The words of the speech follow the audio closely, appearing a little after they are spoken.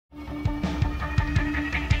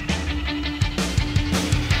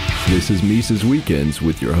This is Mises Weekends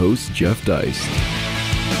with your host, Jeff Deist.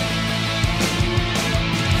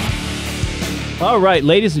 All right,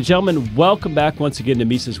 ladies and gentlemen, welcome back once again to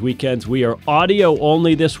Mises Weekends. We are audio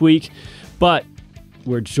only this week, but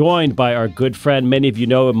we're joined by our good friend, many of you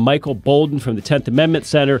know him, Michael Boldin from the 10th Amendment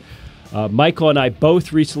Center. Michael and I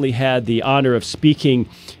both recently had the honor of speaking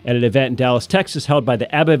at an event in Dallas, Texas, held by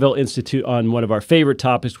the Abbeville Institute on one of our favorite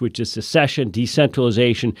topics, which is secession,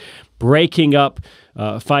 decentralization, breaking up,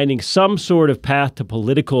 finding some sort of path to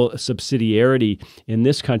political subsidiarity in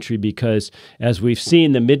this country, because as we've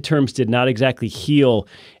seen, the midterms did not exactly heal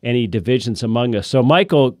any divisions among us. So,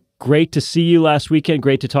 Michael, great to see you last weekend.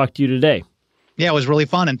 Great to talk to you today. Yeah, it was really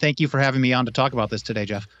fun, and thank you for having me on to talk about this today,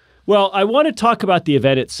 Jeff. Well, I want to talk about the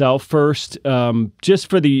event itself first. Just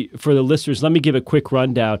for the listeners, let me give a quick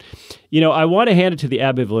rundown. You know, I want to hand it to the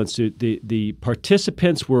Abbeville Institute. The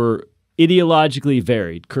participants were ideologically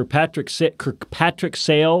varied. Kirkpatrick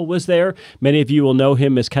Sale was there. Many of you will know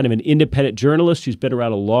him as kind of an independent journalist who's been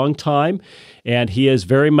around a long time, and he is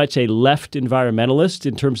very much a left environmentalist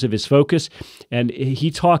in terms of his focus. And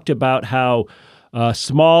he talked about how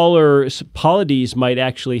smaller polities might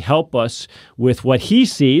actually help us with what he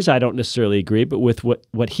sees. I don't necessarily agree, but with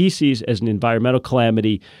what he sees as an environmental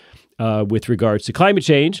calamity with regards to climate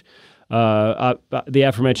change. The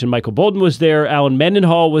aforementioned Michael Boldin was there. Alan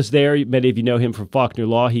Mendenhall was there. Many of you know him from Faulkner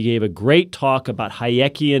Law. He gave a great talk about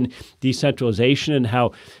Hayekian decentralization and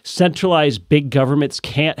how centralized big governments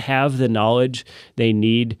can't have the knowledge they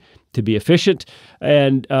need to be efficient.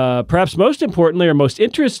 And perhaps most importantly, or most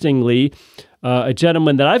interestingly, a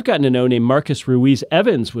gentleman that I've gotten to know named Marcus Ruiz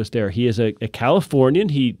Evans was there. He is a Californian.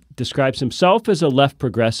 He describes himself as a left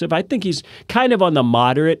progressive. I think he's kind of on the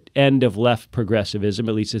moderate end of left progressivism,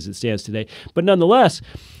 at least as it stands today. But nonetheless,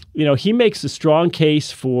 you know, he makes a strong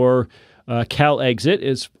case for Cal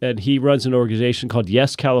Exit, and he runs an organization called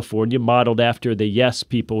Yes California, modeled after the Yes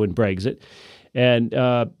people in Brexit. And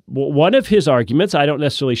one of his arguments, I don't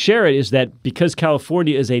necessarily share it, is that because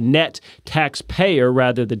California is a net taxpayer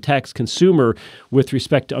rather than tax consumer with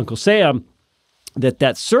respect to Uncle Sam,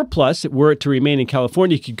 that surplus, were it to remain in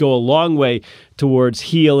California, could go a long way towards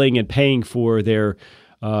healing and paying for their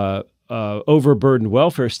overburdened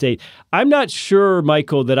welfare state. I'm not sure,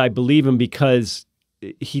 Michael, that I believe him, because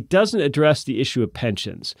he doesn't address the issue of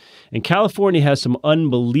pensions. And California has some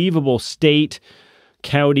unbelievable state,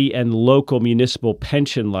 county, and local municipal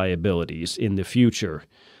pension liabilities in the future,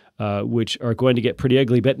 which are going to get pretty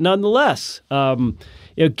ugly. But nonetheless,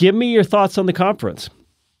 give me your thoughts on the conference.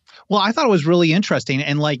 Well, I thought it was really interesting.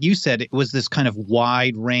 And like you said, it was this kind of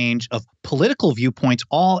wide range of political viewpoints,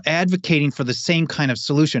 all advocating for the same kind of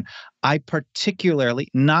solution. I particularly,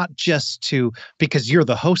 not just because you're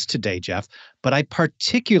the host today, Jeff, but I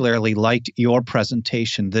particularly liked your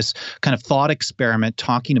presentation, this kind of thought experiment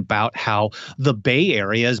talking about how the Bay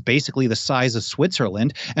Area is basically the size of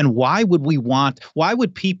Switzerland. And why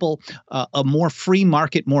would people, a more free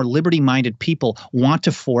market, more liberty-minded people, want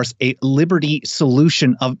to force a liberty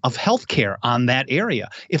solution of healthcare on that area?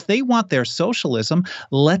 If they want their socialism,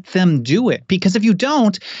 let them do it. Because if you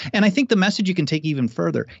don't, and I think the message you can take even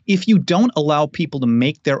further, if you don't allow people to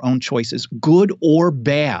make their own choices, good or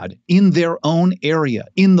bad, in their own area,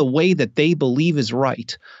 in the way that they believe is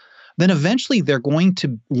right, then eventually they're going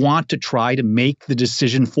to want to try to make the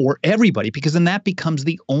decision for everybody, because then that becomes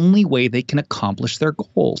the only way they can accomplish their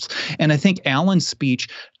goals. And I think Alan's speech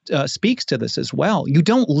speaks to this as well. You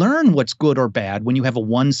don't learn what's good or bad when you have a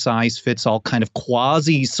one-size-fits-all kind of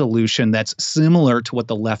quasi-solution that's similar to what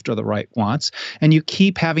the left or the right wants, and you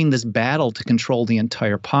keep having this battle to control the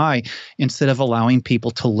entire pie instead of allowing people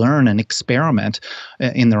to learn and experiment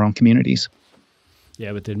in their own communities.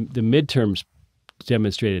 Yeah, but the midterms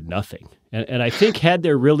demonstrated nothing. And I think had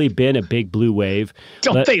there really been a big blue wave...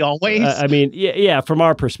 Don't they always? I mean, yeah, from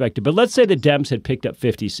our perspective. But let's say the Dems had picked up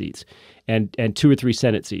 50 seats and 2 or 3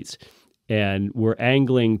 Senate seats, and were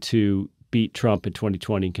angling to beat Trump in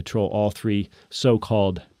 2020 and control all 3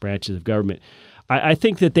 so-called branches of government. I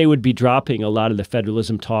think that they would be dropping a lot of the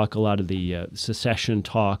federalism talk, a lot of the secession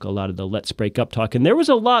talk, a lot of the let's break up talk. And there was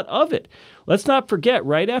a lot of it. Let's not forget,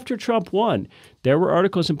 right after Trump won, there were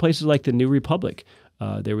articles in places like the New Republic.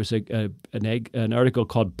 There was an article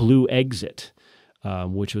called Blue Exit,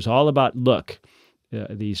 which was all about, look,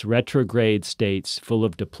 these retrograde states full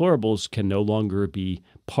of deplorables can no longer be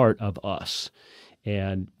part of us.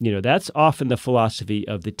 And, you know, that's often the philosophy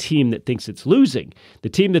of the team that thinks it's losing. The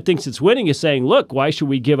team that thinks it's winning is saying, look, why should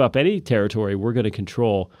we give up any territory? We're going to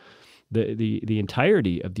control the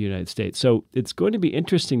entirety of the United States. So it's going to be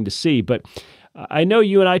interesting to see. But I know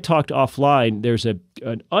you and I talked offline. There's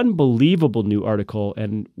an unbelievable new article,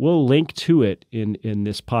 and we'll link to it in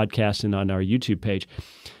this podcast and on our YouTube page.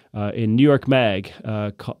 In New York Mag,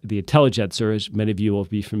 The Intelligencer, as many of you will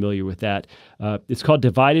be familiar with that. It's called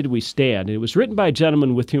Divided We Stand, and it was written by a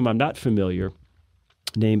gentleman with whom I'm not familiar,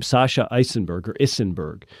 named Sasha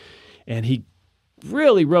Issenberg, and he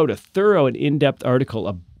really wrote a thorough and in-depth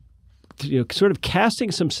article, sort of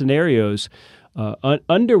casting some scenarios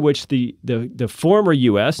under which the former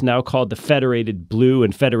U.S., now called the Federated Blue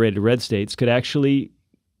and Federated Red States, could actually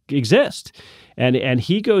exist. And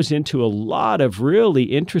he goes into a lot of really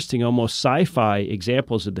interesting, almost sci-fi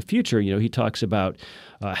examples of the future. He talks about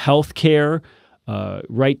healthcare,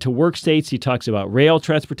 right-to-work states. He talks about rail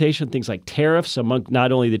transportation, things like tariffs among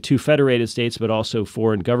not only the two federated states, but also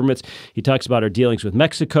foreign governments. He talks about our dealings with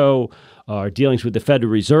Mexico, our dealings with the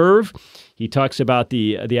Federal Reserve. He talks about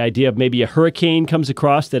the idea of maybe a hurricane comes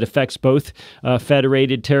across that affects both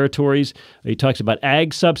federated territories. He talks about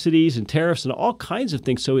ag subsidies and tariffs and all kinds of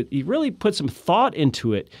things. So he really put some thought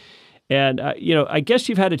into it. And, I guess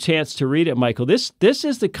you've had a chance to read it, Michael. This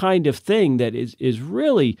is the kind of thing that is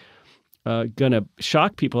really going to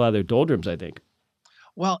shock people out of their doldrums, I think.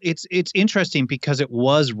 Well, it's interesting because it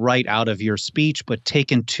was right out of your speech, but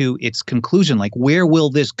taken to its conclusion. Like, where will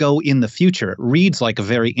this go in the future? It reads like a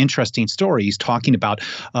very interesting story. He's talking about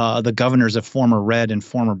the governors of former red and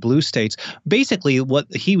former blue states. Basically,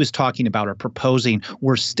 what he was talking about or proposing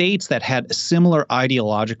were states that had similar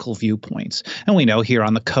ideological viewpoints. And we know here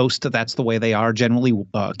on the coast that that's the way they are. Generally,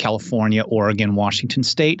 California, Oregon, Washington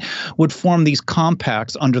State would form these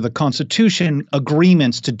compacts under the Constitution,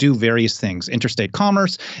 agreements to do various things, interstate commerce,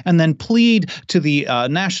 and then plead to the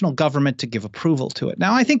national government to give approval to it.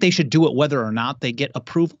 Now, I think they should do it whether or not they get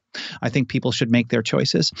approval. I think people should make their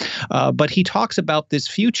choices. But he talks about this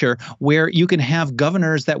future where you can have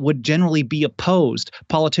governors that would generally be opposed,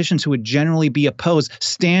 politicians who would generally be opposed,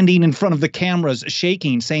 standing in front of the cameras,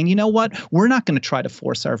 shaking, saying, you know what, we're not going to try to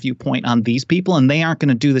force our viewpoint on these people, and they aren't going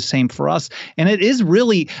to do the same for us. And it is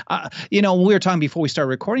really, we were talking before we started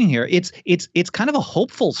recording here, it's kind of a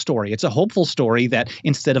hopeful story. It's a hopeful story that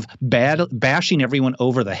instead of bashing everyone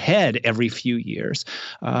over the head every few years,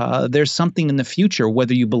 there's something in the future,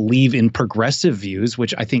 whether you believe in progressive views,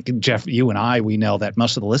 which I think, Jeff, you and we know that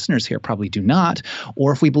most of the listeners here probably do not,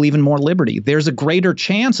 or if we believe in more liberty. There's a greater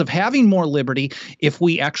chance of having more liberty if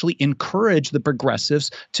we actually encourage the progressives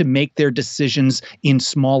to make their decisions in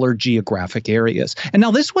smaller geographic areas. And now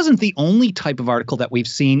this wasn't the only type of article that we've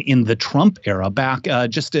seen in the Trump era. Back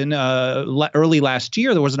just in early last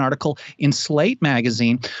year, there was an article in Slate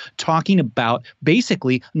magazine talking about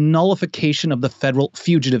basically nullification of the Federal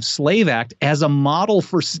Fugitive Slave Act as a model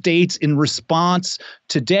for states in response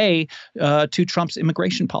today to Trump's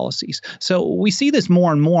immigration policies. So we see this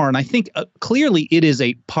more and more, and I think clearly it is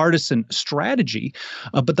a partisan strategy,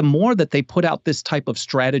 but the more that they put out this type of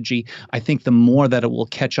strategy, I think the more that it will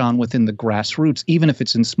catch on within the grassroots, even if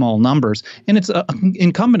it's in small numbers. And it's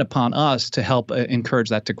incumbent upon us to help encourage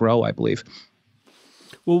that to grow, I believe.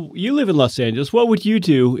 Well, you live in Los Angeles. What would you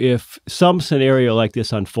do if some scenario like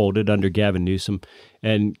this unfolded under Gavin Newsom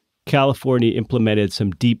and California implemented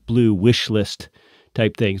some deep blue wish list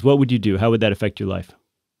type things? What would you do? How would that affect your life?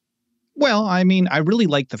 Well, I mean, I really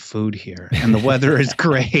like the food here and the weather is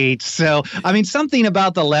great. So, I mean, something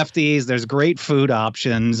about the lefties, there's great food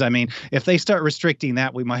options. I mean, if they start restricting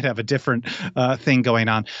that, we might have a different thing going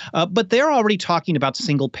on. But they're already talking about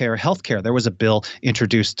single payer health care. There was a bill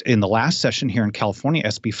introduced in the last session here in California,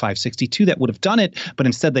 SB 562, that would have done it. But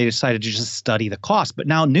instead, they decided to just study the cost. But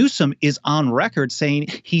now Newsom is on record saying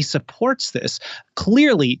he supports this.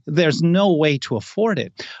 Clearly, there's no way to afford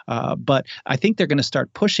it. But I think they're going to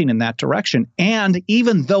start pushing in that direction. And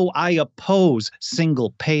even though I oppose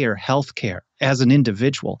single payer health care as an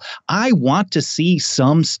individual, I want to see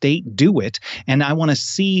some state do it. And I want to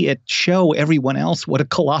see it show everyone else what a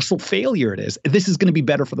colossal failure it is. This is going to be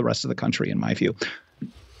better for the rest of the country, in my view.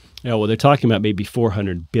 Yeah, well, they're talking about maybe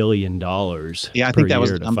 $400 billion per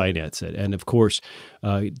year to finance it. And of course,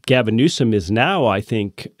 Gavin Newsom is now, I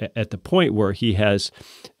think, at the point where he has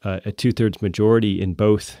a two-thirds majority in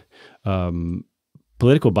both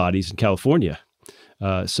political bodies in California.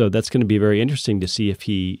 So that's going to be very interesting to see if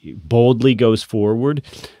he boldly goes forward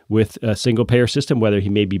with a single-payer system, whether he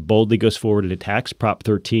maybe boldly goes forward and attacks Prop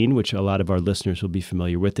 13, which a lot of our listeners will be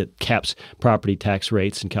familiar with, that caps property tax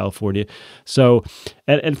rates in California. So,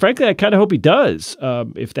 and frankly, I kind of hope he does.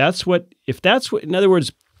 If that's what, in other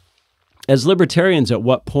words, as libertarians, at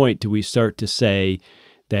what point do we start to say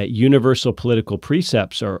that universal political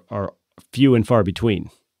precepts are few and far between?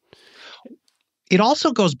 It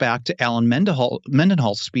also goes back to Alan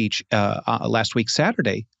Mendenhall's speech last week,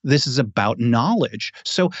 Saturday. This is about knowledge.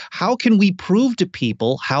 So how can we prove to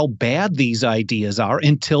people how bad these ideas are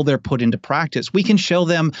until they're put into practice? We can show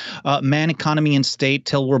them man, economy, and state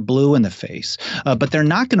till we're blue in the face, but they're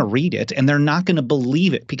not going to read it and they're not going to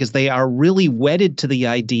believe it because they are really wedded to the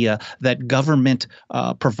idea that government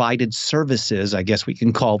provided services, I guess we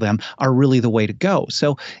can call them, are really the way to go.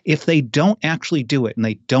 So if they don't actually do it and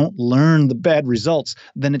they don't learn the bad results,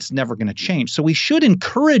 then it's never going to change. So we should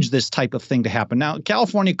encourage this type of thing to happen. Now,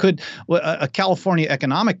 a California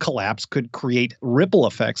economic collapse could create ripple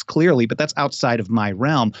effects, clearly, but that's outside of my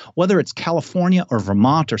realm. Whether it's California or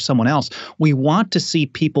Vermont or someone else, we want to see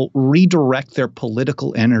people redirect their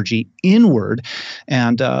political energy inward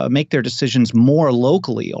and make their decisions more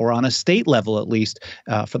locally or on a state level, at least,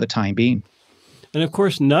 for the time being. And of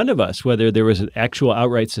course, none of us, whether there was an actual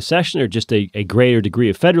outright secession or just a greater degree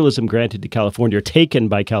of federalism granted to California or taken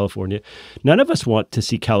by California, none of us want to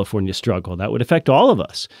see California struggle. That would affect all of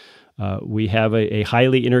us. We have a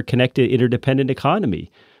highly interconnected, interdependent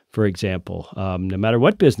economy, for example. No matter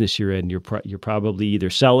what business you're in, you're probably either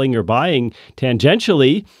selling or buying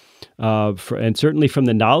tangentially. And certainly from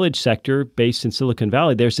the knowledge sector based in Silicon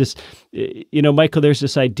Valley, there's this, Michael, there's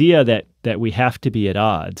this idea that we have to be at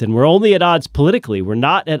odds. And we're only at odds politically. We're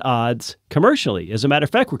not at odds commercially. As a matter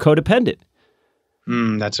of fact, we're codependent.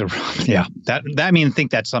 I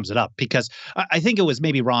think that sums it up, because I think it was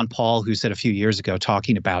maybe Ron Paul who said a few years ago,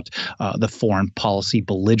 talking about the foreign policy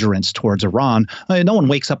belligerence towards Iran. No one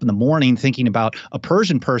wakes up in the morning thinking about a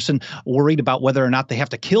Persian person worried about whether or not they have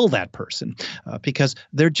to kill that person, because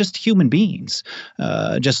they're just human beings,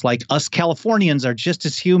 just like us Californians are just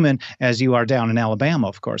as human as you are down in Alabama,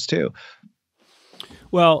 of course, too.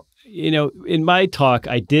 Well, in my talk,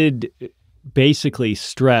 I did basically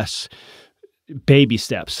stress baby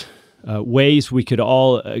steps, ways we could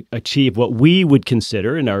all achieve what we would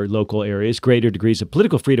consider in our local areas greater degrees of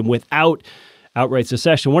political freedom without outright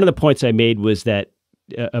secession. One of the points I made was that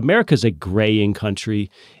America's a graying country,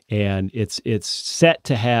 and it's set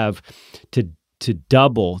to have to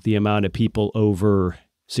double the amount of people over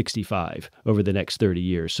 65 over the next 30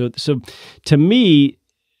 years. So to me,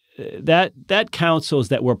 that counsels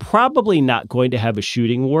that we're probably not going to have a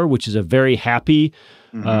shooting war, which is a very happy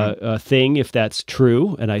thing if that's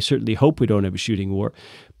true, and I certainly hope we don't have a shooting war.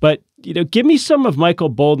 But give me some of Michael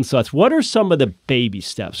Boldin's thoughts. What are some of the baby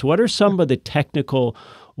steps? What are some of the technical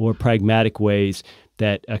or pragmatic ways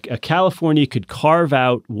that a California could carve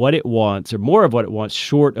out what it wants, or more of what it wants,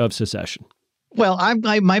 short of secession? Well,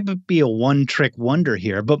 I might be a one-trick wonder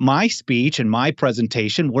here, but my speech and my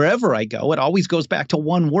presentation, wherever I go, it always goes back to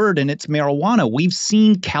one word, and it's marijuana. We've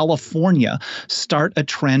seen California start a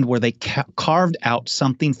trend where they carved out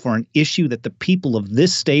something for an issue that the people of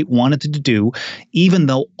this state wanted to do, even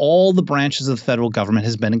though all the branches of the federal government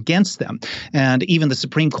has been against them. And even the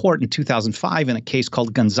Supreme Court in 2005, in a case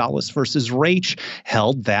called Gonzalez versus Raich,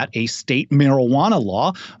 held that a state marijuana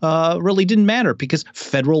law really didn't matter, because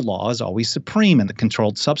federal law is always supreme. And the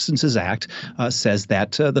Controlled Substances Act says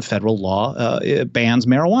that the federal law bans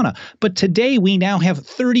marijuana. But today we now have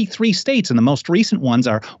 33 states, and the most recent ones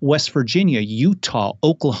are West Virginia, Utah,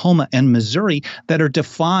 Oklahoma, and Missouri, that are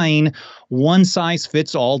defying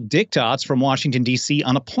one-size-fits-all diktats from Washington, D.C.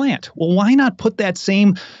 on a plant. Well, why not put that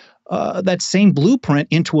same blueprint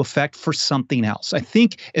into effect for something else? I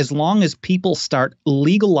think as long as people start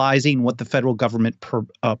legalizing what the federal government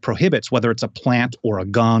prohibits, whether it's a plant or a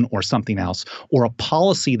gun or something else, or a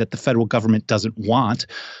policy that the federal government doesn't want,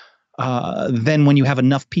 then when you have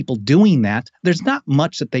enough people doing that, there's not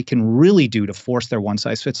much that they can really do to force their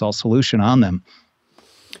one-size-fits-all solution on them.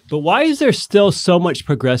 But why is there still so much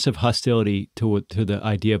progressive hostility to the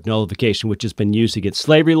idea of nullification, which has been used against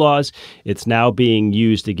slavery laws? It's now being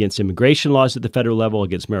used against immigration laws at the federal level,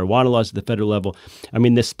 against marijuana laws at the federal level. I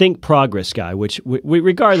mean, this Think Progress guy, which,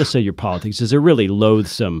 regardless of your politics, is a really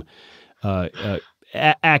loathsome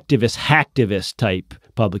activist, hacktivist type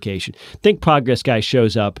publication. Think Progress guy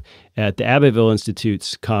shows up at the Abbeville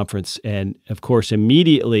Institute's conference and, of course,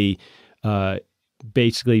 immediately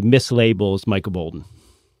basically mislabels Michael Boldin.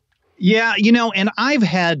 Yeah, and I've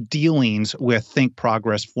had dealings with Think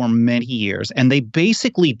Progress for many years, and they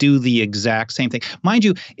basically do the exact same thing. Mind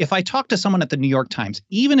you, if I talk to someone at the New York Times,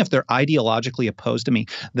 even if they're ideologically opposed to me,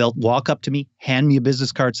 they'll walk up to me, hand me a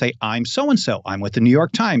business card, say, I'm so-and-so. I'm with the New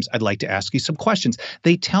York Times. I'd like to ask you some questions.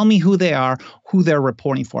 They tell me who they are, who they're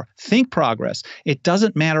reporting for. Think progress. It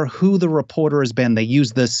doesn't matter who the reporter has been. They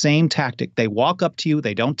use the same tactic. They walk up to you.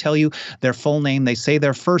 They don't tell you their full name. They say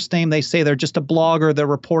their first name. They say they're just a blogger. They're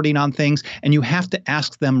reporting on things. And you have to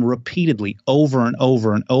ask them repeatedly over and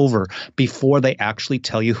over and over before they actually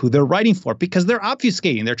tell you who they're writing for, because they're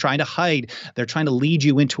obfuscating. They're trying to hide. They're trying to lead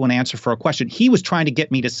you into an answer for a question. He was trying to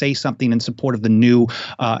get me to say something in support of the new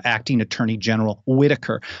acting Attorney General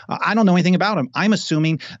Whitaker. I don't know anything about him. I'm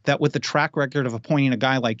assuming that with the track record of appointing a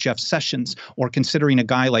guy like Jeff Sessions or considering a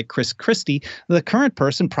guy like Chris Christie, the current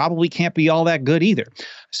person probably can't be all that good either.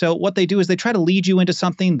 So what they do is they try to lead you into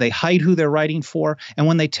something. They hide who they're writing for. And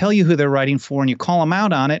when they tell you who they're writing for and you call them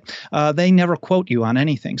out on it, they never quote you on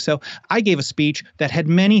anything. So I gave a speech that had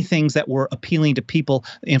many things that were appealing to people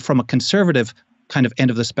from a conservative kind of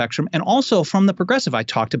end of the spectrum, and also from the progressive. I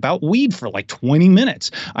talked about weed for like 20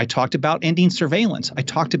 minutes. I talked about ending surveillance. I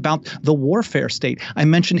talked about the warfare state. I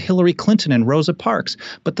mentioned Hillary Clinton and Rosa Parks.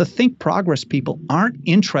 But the think progress people aren't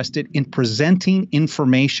interested in presenting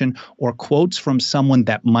information or quotes from someone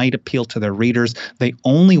that might appeal to their readers. They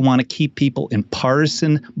only want to keep people in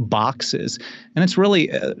partisan boxes. And it's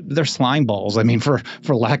really, they're slime balls, I mean, for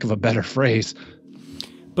lack of a better phrase.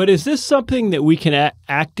 But is this something that we can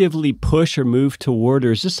actively push or move toward,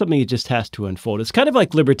 or is this something that just has to unfold? It's kind of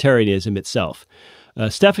like libertarianism itself.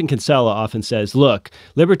 Stephan Kinsella often says, look,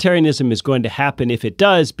 libertarianism is going to happen if it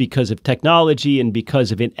does because of technology and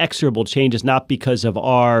because of inexorable changes, not because of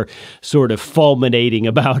our sort of fulminating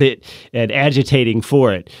about it and agitating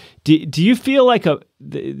for it. Do you feel like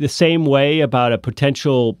the same way about a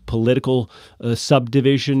potential political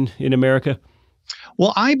subdivision in America?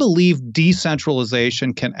 Well, I believe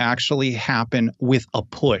decentralization can actually happen with a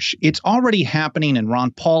push. It's already happening in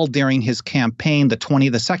Ron Paul during his campaign,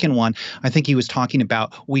 the second one. I think he was talking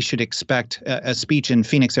about we should expect a speech in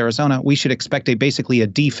Phoenix, Arizona. We should expect basically a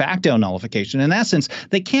de facto nullification. In essence,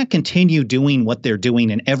 they can't continue doing what they're doing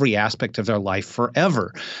in every aspect of their life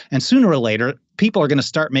forever. And sooner or later, people are going to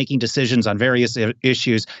start making decisions on various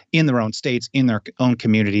issues in their own states, in their own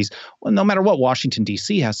communities, well, no matter what Washington,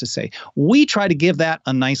 D.C. has to say. We try to give that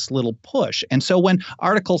a nice little push. And so when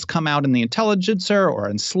articles come out in the Intelligencer or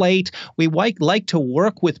in Slate, we like to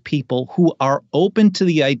work with people who are open to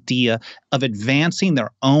the idea of advancing their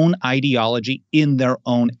own ideology in their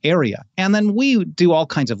own area. And then we do all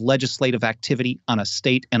kinds of legislative activity on a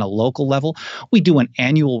state and a local level. We do an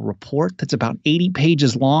annual report that's about 80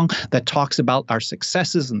 pages long that talks about our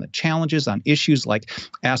successes and the challenges on issues like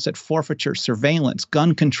asset forfeiture, surveillance,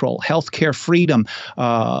 gun control, healthcare freedom,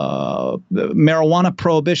 marijuana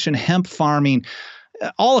prohibition, hemp farming,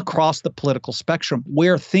 all across the political spectrum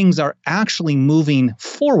where things are actually moving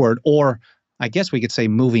forward, or I guess we could say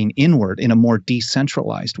moving inward in a more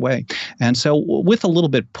decentralized way. And so with a little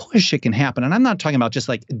bit push, it can happen. And I'm not talking about just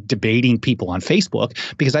like debating people on Facebook,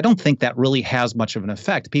 because I don't think that really has much of an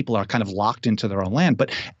effect. People are kind of locked into their own land,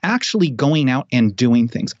 but actually going out and doing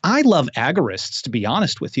things. I love agorists, to be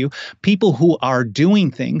honest with you, people who are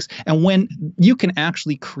doing things. And when you can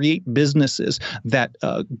actually create businesses that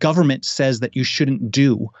government says that you shouldn't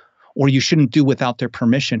do, or you shouldn't do without their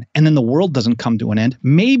permission, and then the world doesn't come to an end,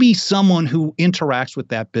 maybe someone who interacts with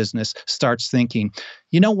that business starts thinking,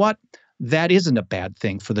 you know what? That isn't a bad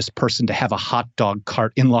thing for this person to have a hot dog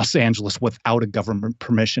cart in Los Angeles without a government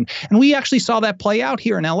permission. And we actually saw that play out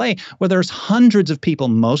here in LA, where there's hundreds of people,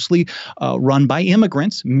 mostly run by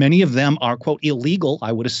immigrants. Many of them are, quote, illegal,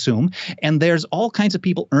 I would assume. And there's all kinds of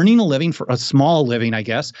people earning a living, for a small living, I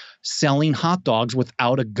guess, selling hot dogs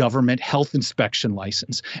without a government health inspection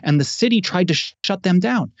license. And the city tried to shut them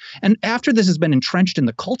down. And after this has been entrenched in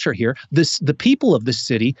the culture here, the people of the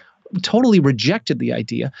city totally rejected the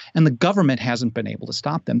idea, and the government hasn't been able to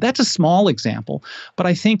stop them. That's a small example, but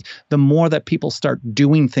I think the more that people start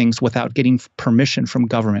doing things without getting permission from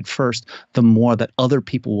government first, the more that other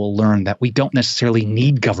people will learn that we don't necessarily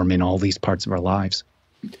need government in all these parts of our lives.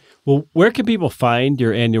 Well, where can people find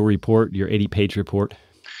your annual report, your 80-page report?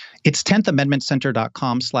 It's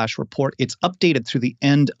 10thamendmentcenter.com/report. It's updated through the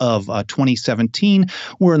end of 2017.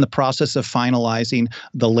 We're in the process of finalizing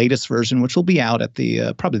the latest version, which will be out at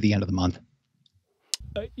probably the end of the month.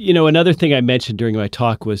 Another thing I mentioned during my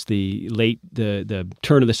talk was the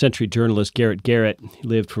turn of the century journalist Garrett Garrett. He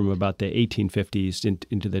lived from about the 1850s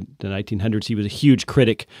into the 1900s. He was a huge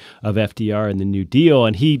critic of FDR and the New Deal,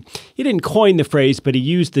 and he didn't coin the phrase, but he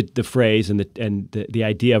used the phrase and the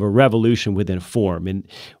idea of a revolution within a form and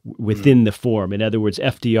within the form. In other words,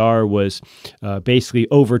 FDR was basically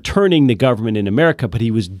overturning the government in America, but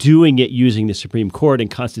he was doing it using the Supreme Court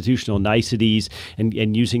and constitutional niceties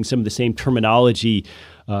and using some of the same terminology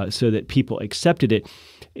so that people accepted it.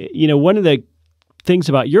 One of the things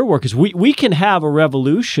about your work is we can have a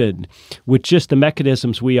revolution with just the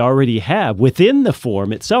mechanisms we already have within the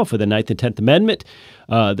form itself of the 9th and 10th Amendment,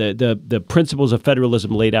 the principles of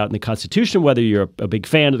federalism laid out in the Constitution, whether you're a big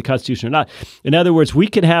fan of the Constitution or not. In other words, we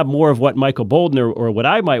can have more of what Michael Boldin or what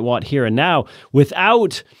I might want here and now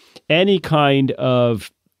without any kind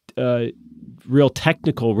of real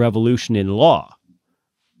technical revolution in law.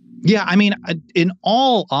 Yeah, I mean, in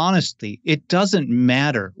all honesty, it doesn't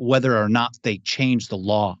matter whether or not they change the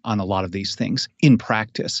law on a lot of these things in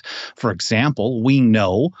practice. For example, we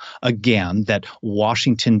know, again, that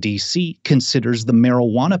Washington, D.C. considers the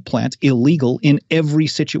marijuana plant illegal in every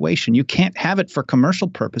situation. You can't have it for commercial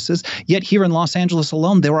purposes. Yet here in Los Angeles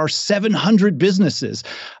alone, there are 700 businesses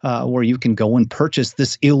where you can go and purchase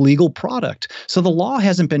this illegal product. So the law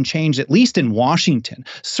hasn't been changed, at least in Washington.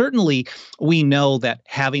 Certainly, we know that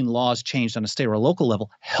having laws changed on a state or a local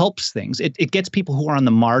level helps things. It gets people who are on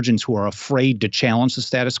the margins, who are afraid to challenge the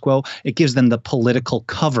status quo. It gives them the political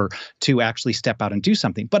cover to actually step out and do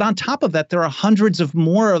something. But on top of that, there are hundreds of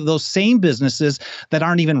more of those same businesses that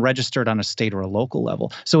aren't even registered on a state or a local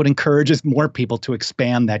level. So it encourages more people to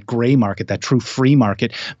expand that gray market, that true free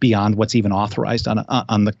market, beyond what's even authorized on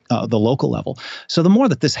the local level. So the more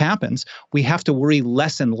that this happens, we have to worry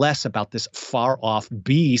less and less about this far off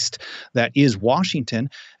beast that is Washington.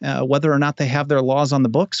 Whether or not they have their laws on the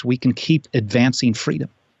books, we can keep advancing freedom.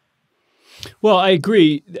 Well, I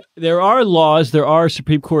agree. There are laws, there are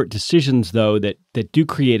Supreme Court decisions, though, that do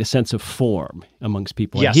create a sense of form amongst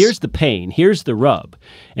people. Yes. And here's the pain, here's the rub,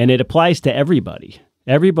 and it applies to everybody.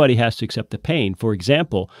 Everybody has to accept the pain. For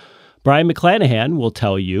example, Brian McClanahan will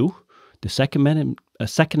tell you the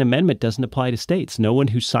Second Amendment doesn't apply to states. No one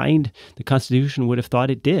who signed the Constitution would have thought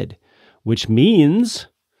it did, which means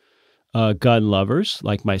gun lovers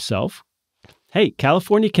like myself, hey,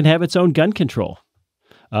 California can have its own gun control.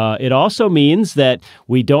 It also means that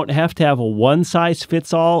we don't have to have a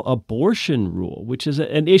one-size-fits-all abortion rule, which is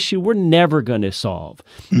an issue we're never going to solve.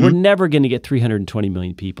 Mm-hmm. We're never going to get 320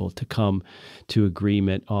 million people to come to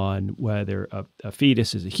agreement on whether a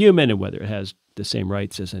fetus is a human and whether it has the same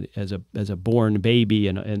rights as a born baby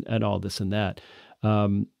and all this and that.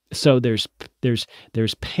 So there's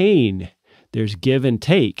pain, there's give and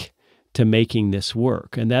take to making this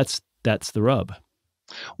work. And that's the rub.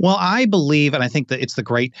 Well, I believe, and I think that it's the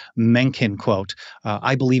great Mencken quote,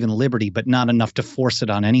 I believe in liberty, but not enough to force it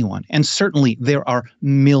on anyone. And certainly there are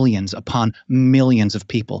millions upon millions of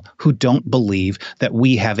people who don't believe that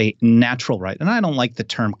we have a natural right. And I don't like the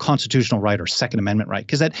term constitutional right or Second Amendment right,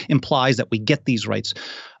 because that implies that we get these rights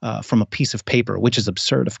from a piece of paper, which is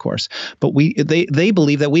absurd, of course. But they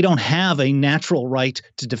believe that we don't have a natural right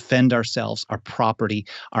to defend ourselves, our property,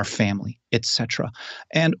 our family, etc.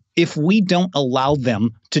 And if we don't allow them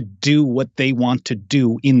to do what they want to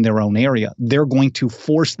do in their own area, they're going to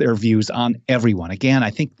force their views on everyone. Again, I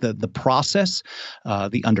think the process,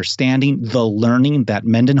 the understanding, the learning that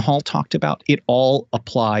Mendenhall talked about, it all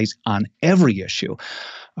applies on every issue.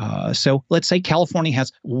 So let's say California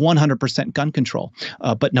has 100% gun control,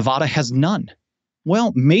 but Nevada has none.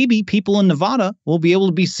 Well, maybe people in Nevada will be able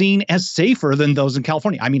to be seen as safer than those in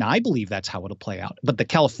California. I mean, I believe that's how it'll play out. But the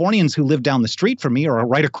Californians who live down the street from me or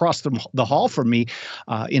right across the hall from me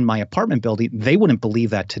in my apartment building, they wouldn't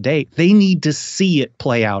believe that today. They need to see it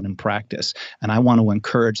play out in practice. And I want to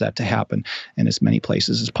encourage that to happen in as many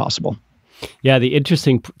places as possible. Yeah, the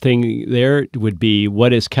interesting thing there would be, what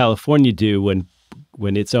does California do when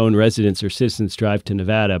its own residents or citizens drive to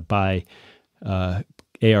Nevada, buy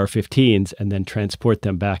AR-15s, and then transport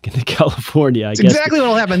them back into California? That's exactly what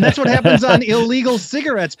will happen. That's what happens on illegal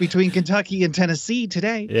cigarettes between Kentucky and Tennessee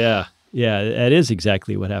today. Yeah, that is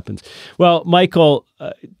exactly what happens. Well, Michael,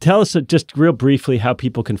 tell us just real briefly how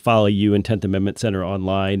people can follow you and 10th Amendment Center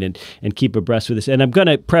online and keep abreast with this. And I'm going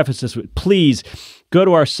to preface this with, please go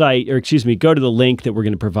to our site, or go to the link that we're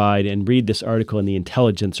going to provide and read this article in the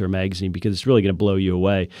Intelligencer magazine, because it's really going to blow you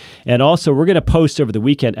away. And also, we're going to post over the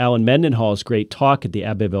weekend Alan Mendenhall's great talk at the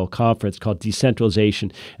Abbeville conference called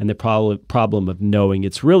Decentralization and the Problem of Knowing.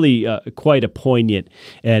 It's really quite a poignant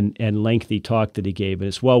and lengthy talk that he gave, and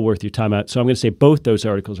it's well worth your time out. So I'm going to say both those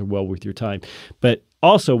articles are well worth your time. But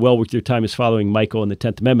also well worth your time is following Michael and the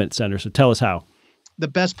 10th Amendment Center. So tell us how. The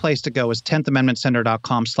best place to go is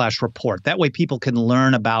 10thamendmentcenter.com/report. That way people can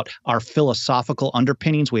learn about our philosophical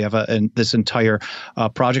underpinnings. We have this entire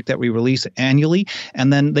project that we release annually,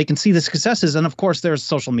 and then they can see the successes. And of course, there's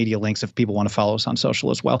social media links if people want to follow us on social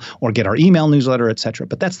as well, or get our email newsletter, etc.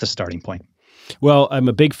 But that's the starting point. Well, I'm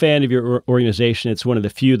a big fan of your organization. It's one of the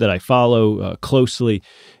few that I follow closely,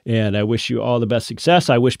 and I wish you all the best success.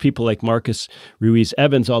 I wish people like Marcus Ruiz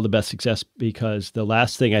Evans all the best success, because the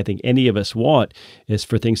last thing I think any of us want is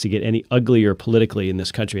for things to get any uglier politically in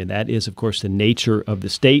this country. And that is, of course, the nature of the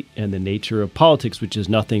state and the nature of politics, which is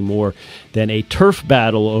nothing more than a turf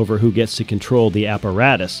battle over who gets to control the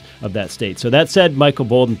apparatus of that state. So that said, Michael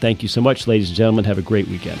Boldin, thank you so much. Ladies and gentlemen, have a great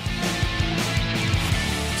weekend.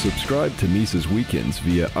 Subscribe to Mises Weekends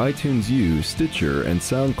via iTunes U, Stitcher, and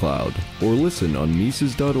SoundCloud, or listen on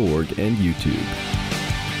Mises.org and YouTube.